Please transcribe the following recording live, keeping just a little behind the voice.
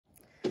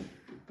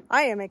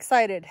I am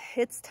excited.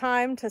 It's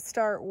time to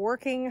start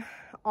working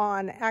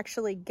on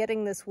actually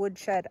getting this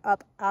woodshed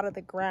up out of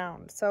the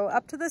ground. So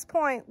up to this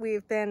point,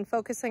 we've been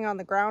focusing on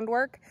the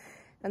groundwork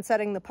and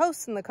setting the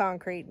posts in the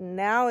concrete.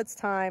 Now it's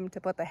time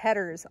to put the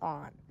headers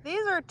on.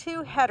 These are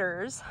two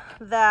headers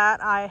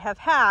that I have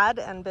had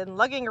and been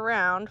lugging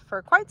around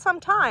for quite some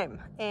time.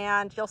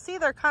 And you'll see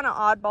they're kind of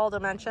oddball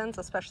dimensions,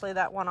 especially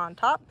that one on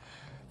top,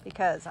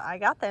 because I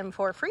got them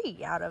for free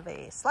out of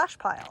a slash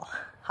pile.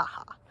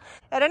 Haha.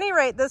 At any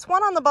rate, this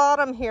one on the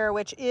bottom here,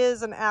 which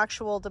is an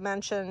actual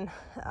dimension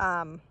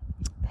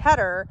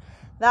header,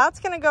 that's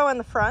going to go in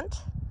the front,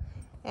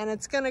 and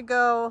it's going to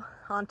go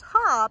on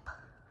top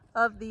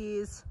of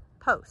these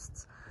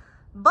posts.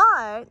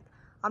 But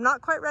I'm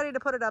not quite ready to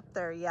put it up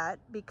there yet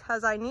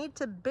because I need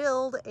to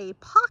build a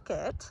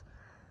pocket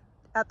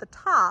at the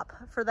top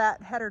for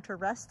that header to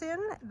rest in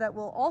that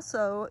will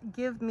also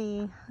give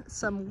me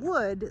some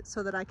wood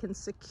so that I can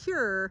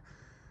secure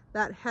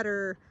that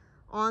header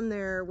on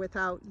there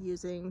without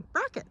using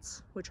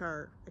brackets, which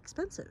are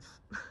expensive.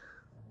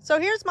 So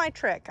here's my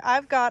trick.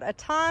 I've got a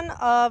ton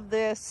of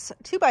this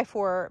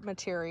 2x4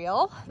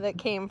 material that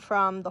came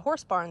from the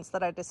horse barns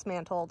that I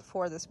dismantled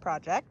for this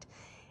project.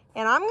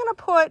 And I'm gonna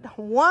put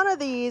one of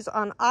these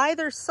on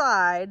either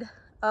side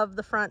of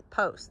the front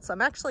posts. I'm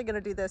actually gonna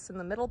do this in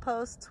the middle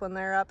posts when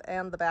they're up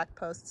and the back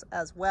posts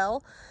as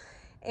well.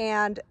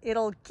 And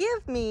it'll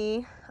give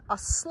me a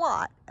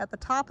slot at the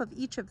top of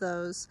each of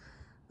those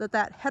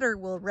that header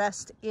will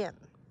rest in.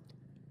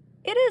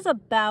 It is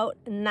about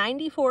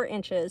 94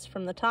 inches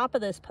from the top of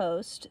this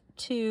post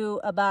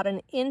to about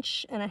 1.5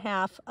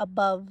 inches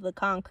above the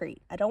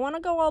concrete. I don't want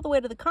to go all the way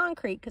to the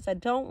concrete because I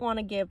don't want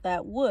to give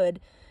that wood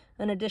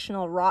an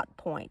additional rot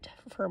point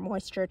for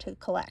moisture to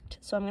collect.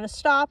 So I'm going to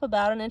stop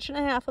about 1.5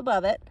 inches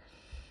above it.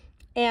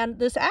 And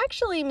this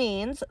actually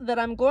means that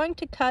I'm going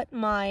to cut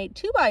my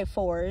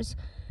 2x4s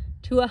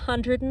to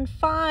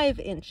 105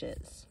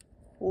 inches.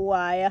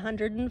 Why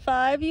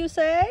 105, you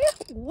say?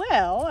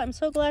 Well, I'm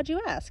so glad you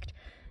asked.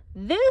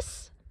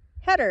 This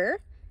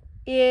header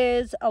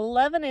is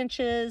 11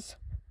 inches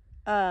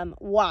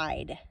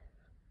wide.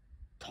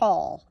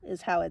 Tall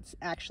is how it's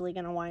actually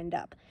going to wind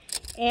up.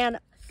 And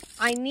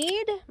I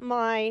need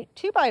my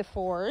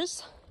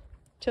 2x4s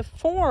to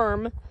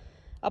form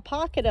a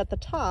pocket at the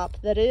top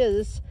that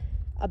is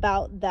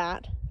about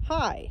that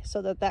high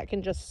so that that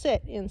can just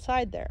sit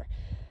inside there.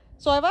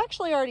 So I've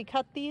actually already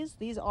cut these.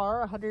 These are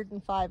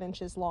 105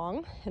 inches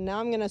long, and now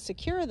I'm going to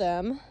secure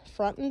them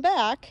front and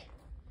back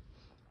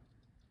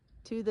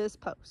to this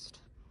post.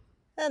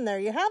 And there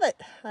you have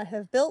it. I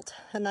have built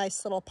a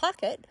nice little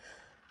pocket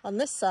on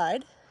this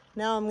side.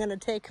 Now I'm going to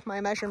take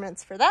my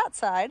measurements for that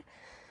side,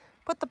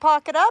 put the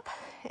pocket up,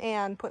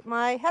 and put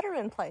my header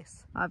in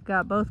place. I've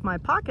got both my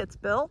pockets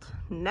built.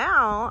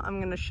 Now I'm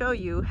going to show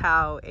you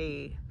how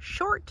a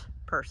short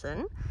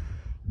person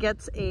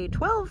gets a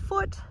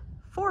 12-foot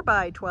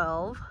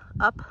 4x12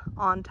 up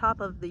on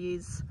top of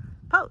these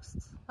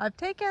posts. I've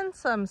taken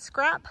some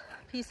scrap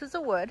pieces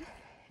of wood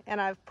and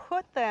I've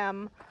put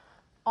them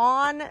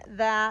on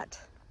that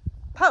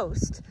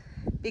post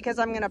because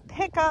I'm going to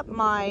pick up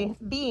my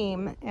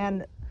beam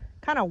and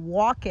kind of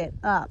walk it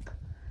up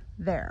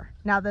there.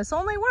 Now this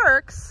only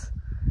works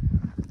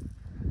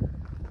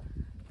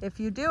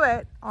if you do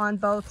it on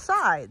both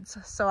sides.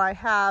 So I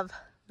have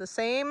the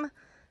same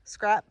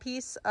scrap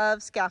piece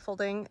of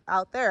scaffolding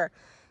out there.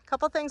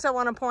 Couple things I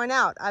want to point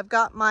out. I've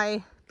got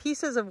my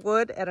pieces of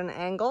wood at an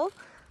angle.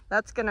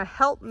 That's going to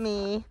help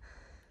me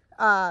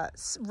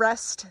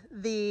rest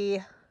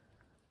the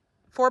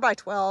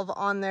 4x12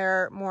 on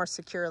there more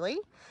securely.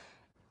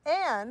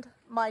 And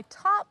my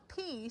top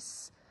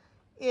piece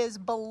is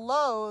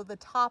below the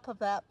top of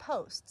that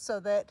post so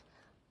that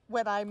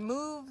when I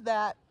move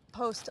that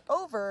post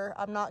over,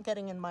 I'm not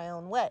getting in my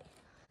own way.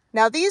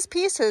 Now these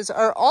pieces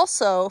are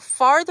also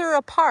farther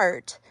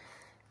apart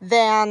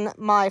than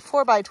my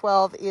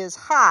 4x12 is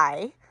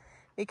high,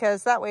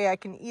 because that way I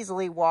can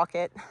easily walk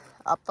it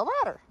up the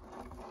ladder.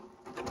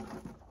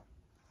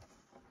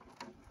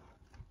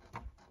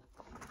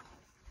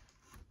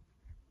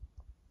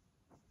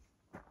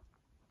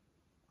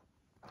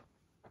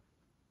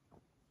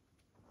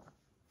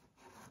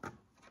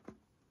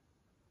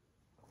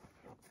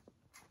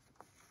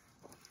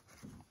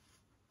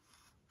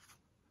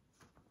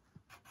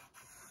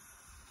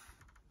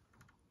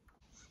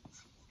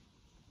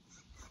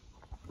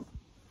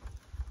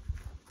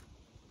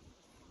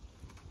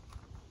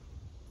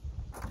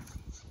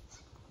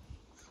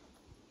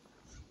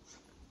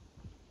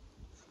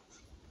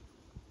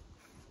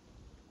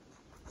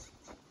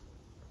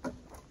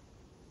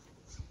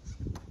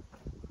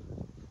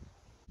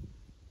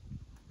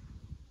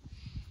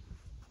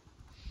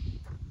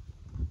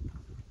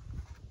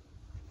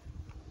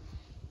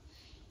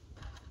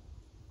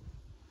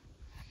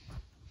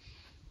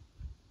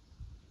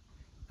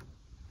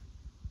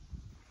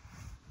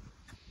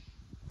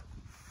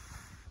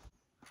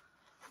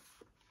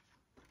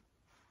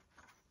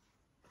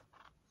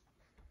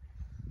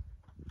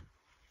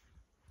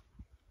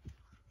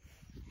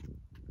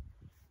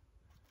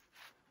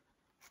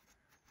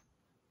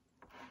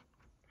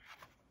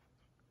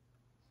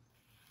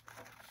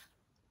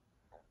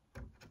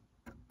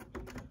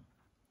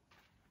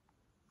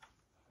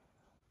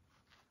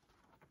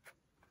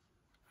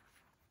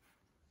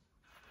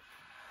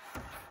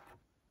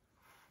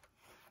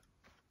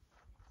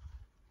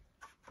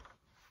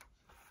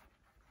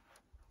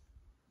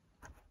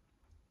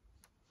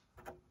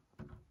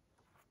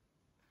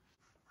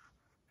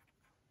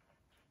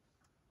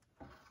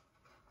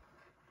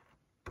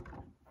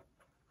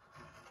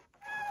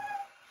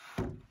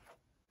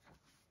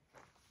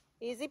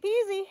 Easy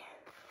peasy.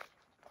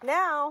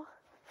 Now,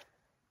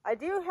 I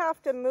do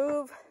have to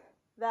move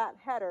that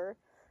header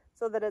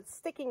so that it's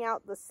sticking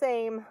out the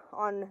same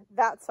on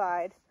that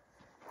side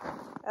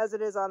as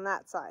it is on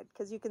that side,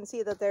 because you can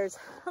see that there's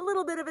a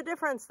little bit of a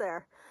difference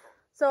there.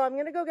 So I'm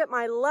gonna go get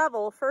my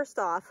level first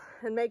off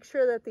and make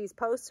sure that these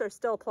posts are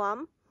still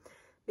plumb,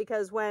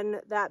 because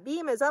when that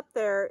beam is up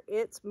there,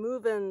 it's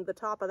moving the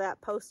top of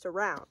that post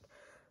around.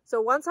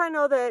 So once I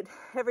know that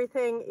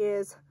everything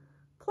is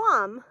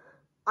plumb,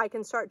 I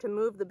can start to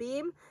move the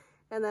beam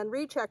and then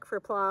recheck for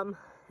plumb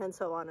and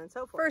so on and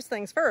so forth. First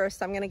things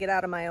first, I'm gonna get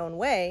out of my own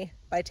way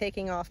by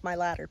taking off my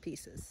ladder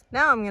pieces.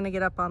 Now I'm gonna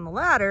get up on the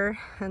ladder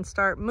and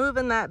start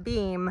moving that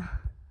beam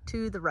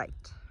to the right.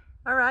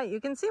 All right,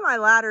 you can see my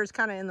ladder's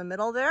kind of in the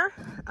middle there.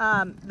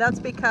 That's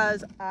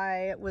because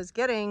I was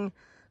getting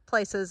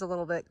places a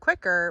little bit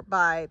quicker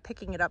by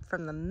picking it up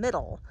from the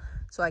middle,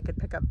 so I could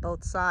pick up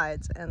both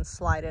sides and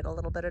slide it a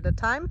little bit at a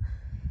time.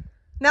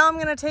 Now I'm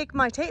gonna take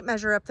my tape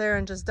measure up there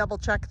and just double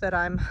check that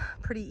I'm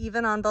pretty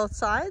even on both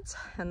sides,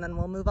 and then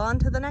we'll move on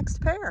to the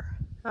next pair.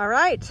 All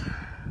right,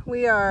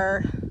 we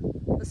are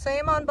the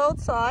same on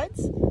both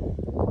sides.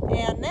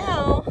 And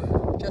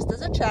now, just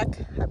as a check,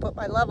 I put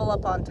my level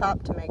up on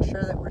top to make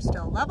sure that we're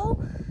still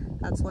level.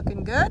 That's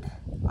looking good.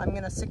 I'm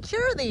gonna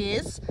secure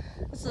these.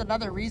 This is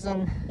another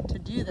reason to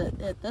do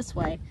it this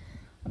way.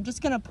 I'm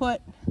just gonna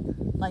put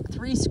like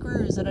 3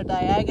 screws at a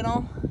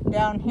diagonal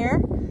down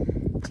here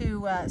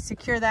to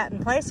secure that in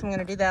place. I'm going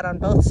to do that on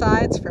both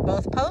sides for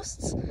both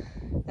posts,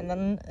 and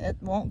then it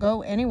won't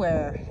go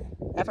anywhere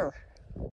ever.